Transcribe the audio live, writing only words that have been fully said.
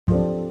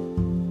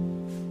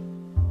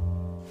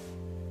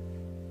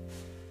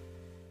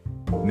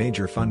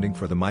Major funding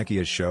for the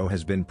Mikias show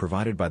has been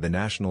provided by the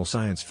National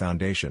Science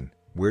Foundation,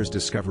 where's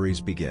discoveries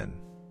begin.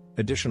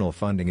 Additional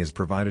funding is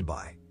provided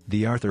by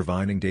the Arthur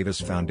Vining Davis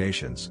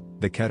Foundations,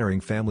 the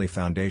Kettering Family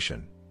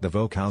Foundation, the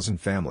Vokhausen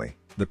family,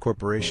 the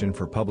Corporation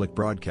for Public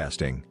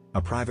Broadcasting,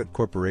 a private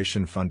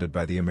corporation funded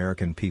by the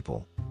American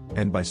people,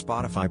 and by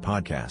Spotify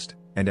Podcast,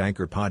 and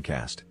Anchor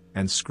Podcast,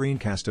 and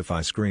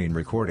Screencastify Screen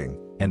Recording,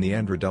 and the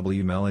Andrew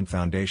W. Mellon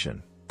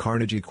Foundation,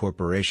 Carnegie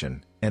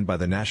Corporation, and by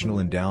the National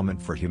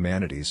Endowment for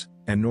Humanities,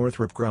 and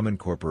Northrop Grumman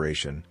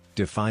Corporation,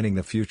 Defining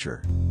the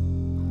Future.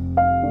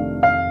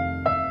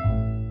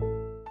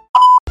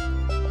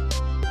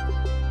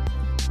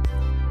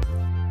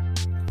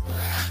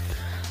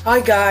 Hi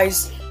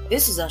guys,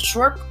 this is a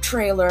short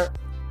trailer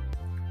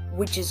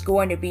which is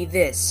going to be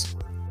this.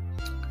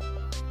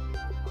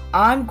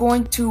 I'm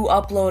going to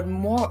upload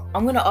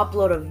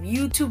of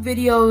YouTube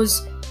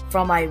videos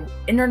from my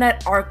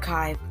internet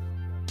archive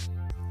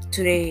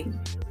today,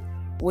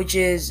 which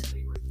is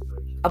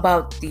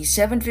about the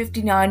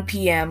 7:59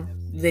 p.m.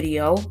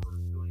 video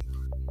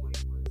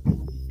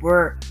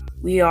where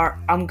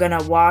I'm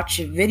gonna watch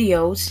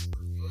videos.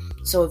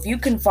 So if you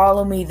can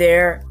follow me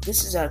there,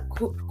 this is a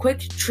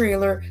quick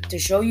trailer to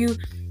show you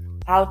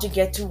how to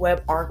get to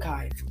Web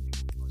Archive.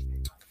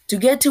 To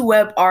get to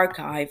Web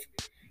Archive,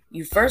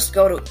 you first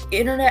go to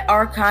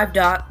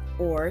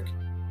internetarchive.org.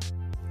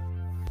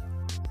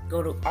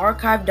 Go to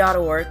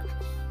archive.org.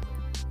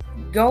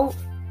 Go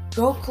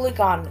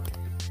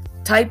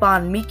type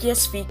on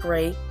Mikias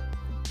Fikre,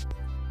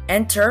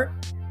 enter,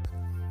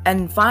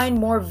 and find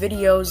more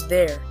videos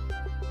there.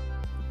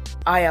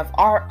 I have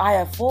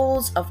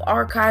fulls of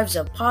archives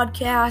of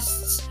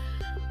podcasts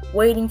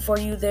waiting for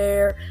you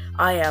there.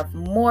 I have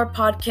more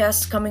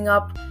podcasts coming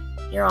up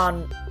here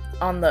on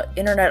the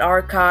Internet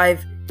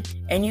Archive,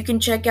 and you can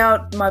check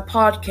out my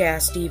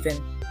podcast even.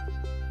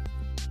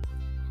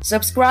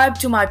 Subscribe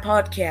to my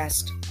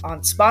podcast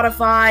on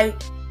Spotify,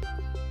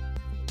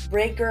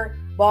 Breaker,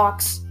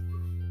 Box,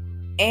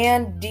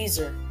 and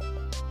Deezer,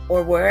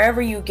 or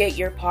wherever you get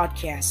your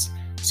podcasts,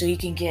 so you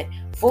can get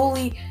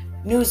fully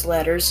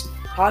newsletters,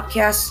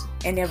 podcasts,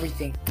 and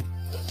everything.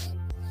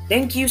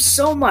 Thank you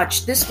so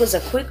much. This was a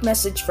quick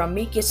message from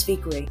Mikias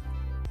Fikre.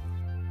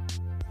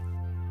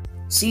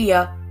 See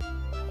ya.